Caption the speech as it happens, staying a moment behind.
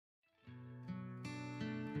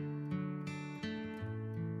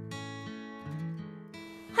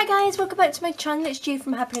Hi guys, welcome back to my channel. It's G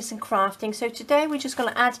from Happiness and Crafting. So today we're just going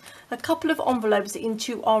to add a couple of envelopes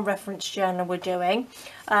into our reference journal we're doing.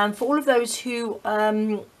 For all of those who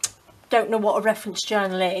don't know what a reference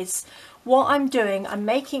journal is, what I'm doing, I'm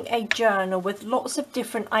making a journal with lots of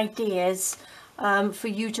different ideas for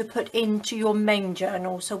you to put into your main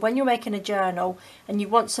journal. So when you're making a journal and you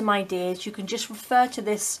want some ideas, you can just refer to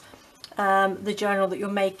this the journal that you're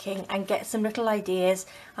making and get some little ideas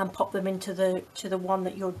and pop them into the one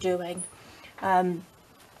that you're doing.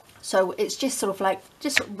 So it's just sort of like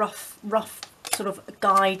just rough sort of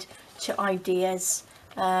guide to ideas,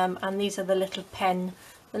 and these are the little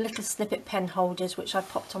snippet pen holders which I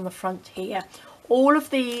popped on the front here. All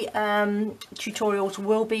of the tutorials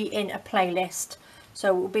will be in a playlist,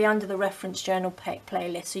 so it will be under the reference journal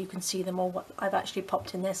playlist, so you can see them all, what I've actually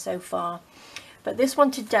popped in there so far. But this one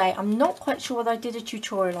today, I'm not quite sure whether I did a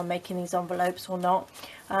tutorial on making these envelopes or not,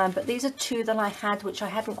 but these are two that I had which I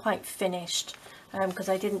hadn't quite finished because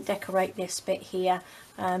I didn't decorate this bit here,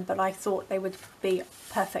 but I thought they would be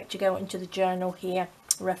perfect to go into the journal here,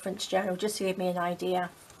 reference journal, just to give me an idea.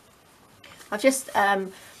 I've just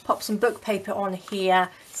popped some book paper on here,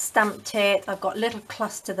 stamped it. I've got a little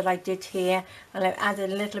cluster that I did here, and I've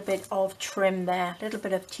added a little bit of trim there, a little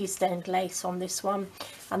bit of tea stained lace on this one,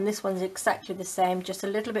 and this one's exactly the same, just a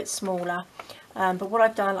little bit smaller. But what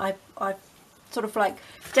I've done, I've sort of like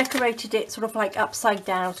decorated it sort of like upside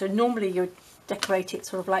down. So normally you would decorate it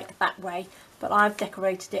sort of like that way, but I've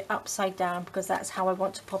decorated it upside down because that's how I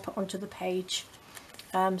want to pop it onto the page.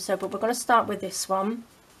 But we're going to start with this one.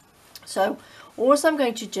 So all I'm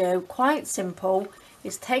going to do, quite simple,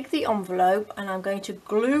 is take the envelope and I'm going to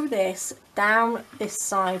glue this down this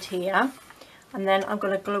side here, and then I'm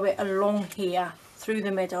going to glue it along here through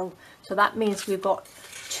the middle. So that means we've got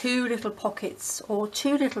two little pockets, or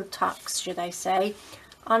two little tucks should I say,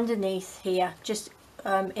 underneath here, just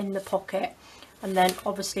in the pocket, and then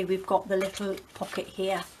obviously we've got the little pocket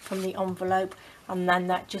here from the envelope, and then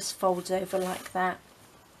that just folds over like that.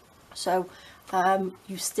 So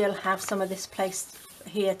you still have some of this place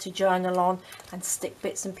here to journal on and stick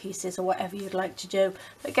bits and pieces or whatever you'd like to do.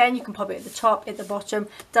 But again, you can pop it at the top, at the bottom.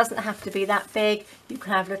 Doesn't have to be that big. You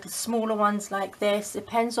can have little smaller ones like this.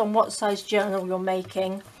 Depends on what size journal you're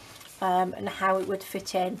making and how it would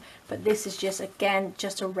fit in. But this is just, again,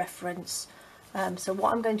 just a reference. So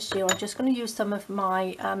what I'm going to do, I'm just going to use some of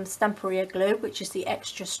my Stamperia glue, which is the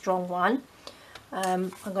extra strong one.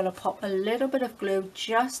 I'm going to pop a little bit of glue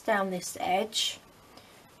just down this edge.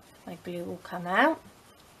 My glue will come out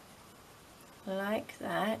like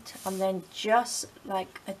that, and then just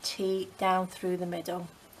like a T down through the middle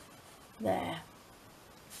there.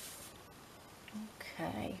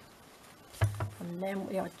 Okay, and then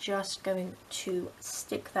we are just going to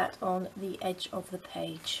stick that on the edge of the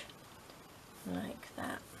page like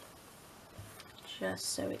that, just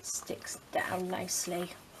so it sticks down nicely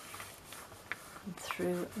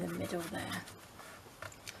through the middle there.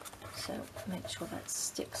 So make sure that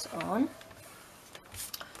sticks on.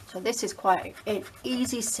 So this is quite an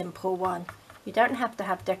easy, simple one. You don't have to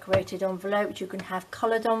have decorated envelopes. You can have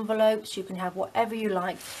coloured envelopes. You can have whatever you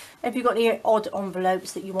like. If you've got any odd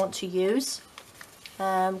envelopes that you want to use,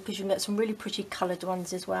 because you can get some really pretty coloured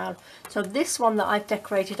ones as well. So this one that I've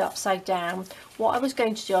decorated upside down, what I was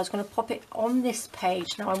going to do, I was going to pop it on this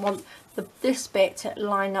page. Now I want this bit to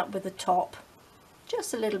line up with the top,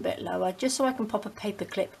 just a little bit lower, just so I can pop a paper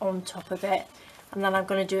clip on top of it. And then I'm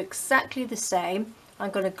going to do exactly the same. I'm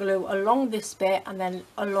going to glue along this bit and then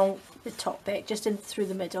along the top bit, just in through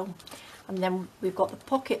the middle. And then we've got the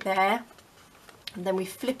pocket there, and then we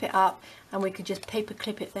flip it up and we can just paper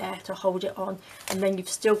clip it there to hold it on, and then you've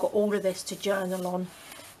still got all of this to journal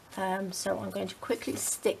on. So I'm going to quickly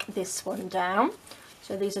stick this one down.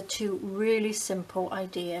 So these are two really simple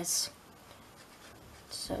ideas.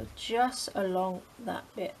 So just along that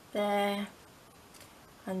bit there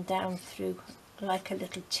and down through like a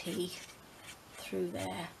little T through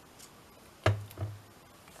there.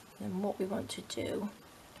 And what we want to do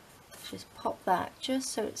is just pop that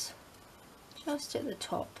just so it's just at the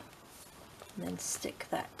top, and then stick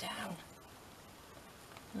that down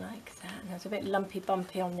like that. And there's a bit lumpy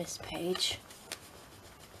bumpy on this page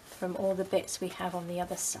from all the bits we have on the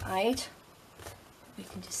other side. We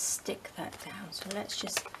can just stick that down. So let's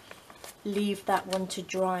just leave that one to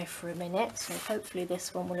dry for a minute. So hopefully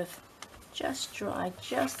this one will have just dried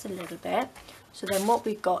just a little bit. So then what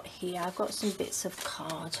we've got here, I've got some bits of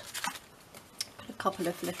card, got a couple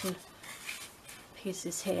of little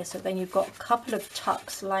pieces here. So then you've got a couple of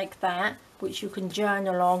tucks like that, which you can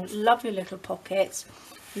journal on, lovely little pockets.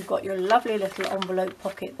 You've got your lovely little envelope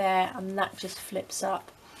pocket there, and that just flips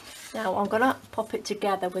up. Now I'm going to pop it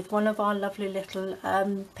together with one of our lovely little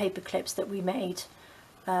paper clips that we made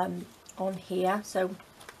on here. So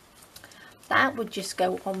that would just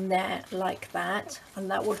go on there like that, and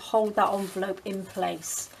that would hold that envelope in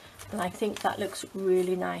place, and I think that looks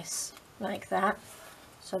really nice like that.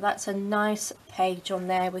 So that's a nice page on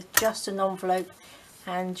there with just an envelope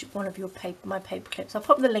and one of your my paper clips. I'll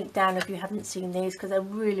pop the link down if you haven't seen these, because they're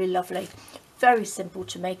really lovely, very simple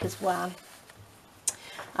to make as well.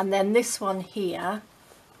 And then this one here,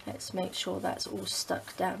 let's make sure that's all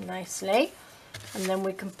stuck down nicely, and then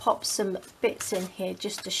we can pop some bits in here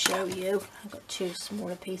just to show you. I've got two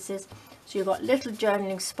smaller pieces, so you've got little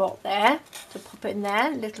journaling spot there to pop it in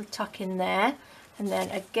there, little tuck in there, and then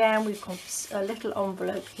again we've got a little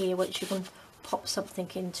envelope here which you can pop something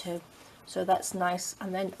into. So that's nice,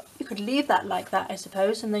 and then you could leave that like that, I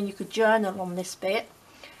suppose, and then you could journal on this bit,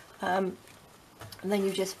 and then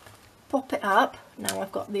you just pop it up. Now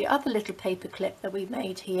I've got the other little paper clip that we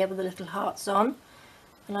made here with the little hearts on,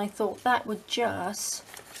 and I thought that would just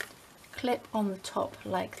clip on the top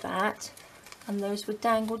like that, and those would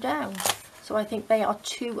dangle down. So I think they are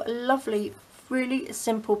two lovely, really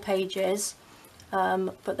simple pages,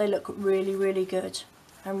 but they look really, really good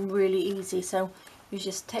and really easy. So you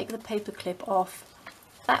just take the paper clip off,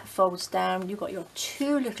 that folds down, you've got your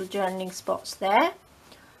two little journaling spots there,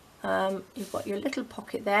 you've got your little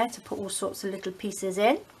pocket there to put all sorts of little pieces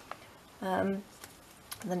in, and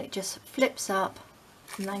then it just flips up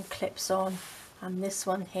and then clips on. And this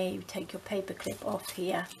one here, you take your paper clip off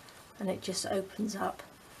here and it just opens up,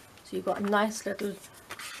 so you've got a nice little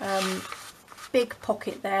big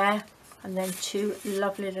pocket there, and then two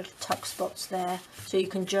lovely little tuck spots there, so you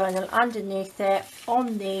can journal underneath it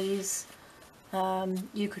on these.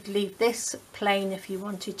 You could leave this plain if you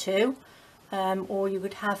wanted to, or you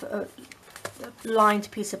would have a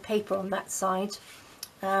lined piece of paper on that side,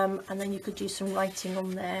 and then you could do some writing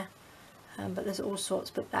on there, but there's all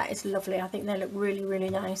sorts. But that is lovely. I think they look really, really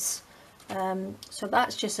nice. So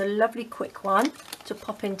that's just a lovely quick one to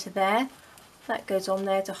pop into there. That goes on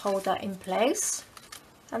there to hold that in place.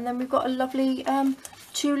 And then we've got a lovely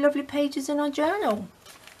two lovely pages in our journal.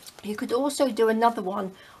 You could also do another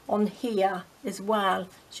one on here as well,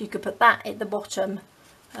 so you could put that at the bottom,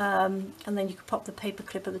 and then you could pop the paper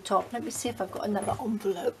clip at the top. Let me see if I've got another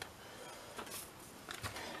envelope.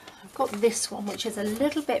 I've got this one, which is a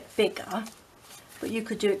little bit bigger, but you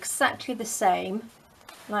could do exactly the same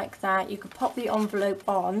like that. You could pop the envelope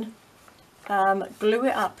on, glue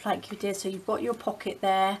it up like you did, so you've got your pocket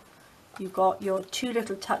there, you've got your two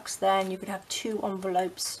little tucks there, and you could have two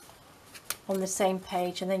envelopes on the same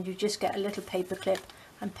page, and then you just get a little paper clip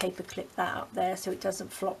and paper clip that up there so it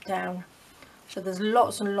doesn't flop down. So there's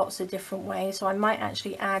lots and lots of different ways. So I might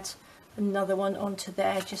actually add another one onto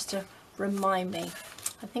there just to remind me.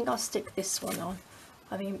 I think I'll stick this one on.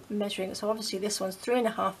 I've been measuring it, so obviously this one's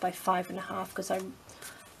 3.5 by 5.5 because I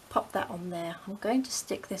popped that on there. I'm going to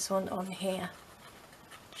stick this one on here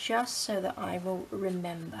just so that I will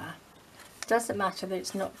remember. Doesn't matter that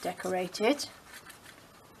it's not decorated.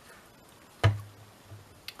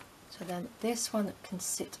 So then this one can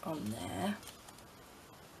sit on there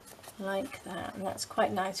like that, and that's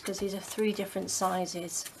quite nice because these are 3 different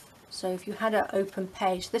sizes. So if you had an open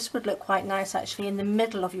page, this would look quite nice actually in the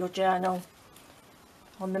middle of your journal,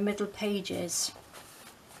 on the middle pages.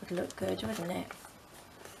 Would look good, wouldn't it?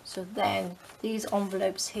 So then these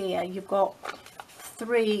envelopes here, you've got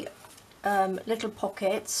 3 little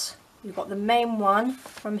pockets. You've got the main one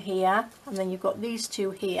from here, and then you've got these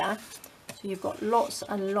 2 here. So you've got lots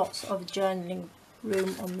and lots of journaling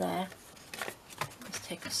room on there. Let's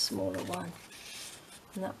take a smaller one,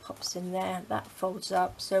 and that pops in there, that folds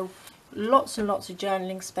up, so lots and lots of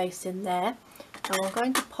journaling space in there. And I'm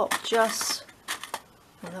going to pop just,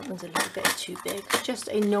 well, that one's a little bit too big, just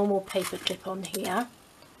a normal paper clip on here.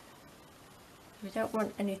 We don't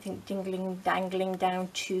want anything dangling down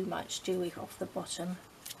too much, do we, off the bottom?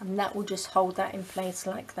 And that will just hold that in place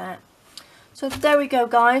like that. So there we go,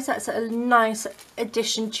 guys. That's a nice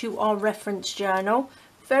addition to our reference journal.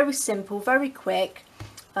 Very simple, very quick.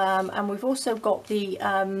 And we've also got the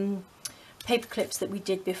paper clips that we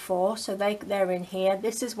did before, so they're in here.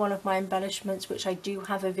 This is one of my embellishments which I do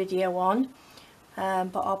have a video on,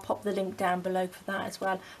 but I'll pop the link down below for that as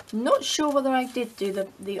well. I'm not sure whether I did do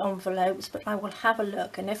the envelopes, but I will have a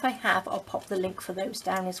look, and if I have, I'll pop the link for those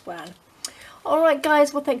down as well. Alright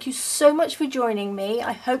guys, well thank you so much for joining me.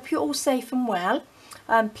 I hope you're all safe and well.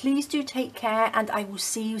 Please do take care, and I will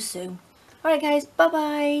see you soon. Alright guys, bye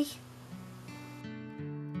bye.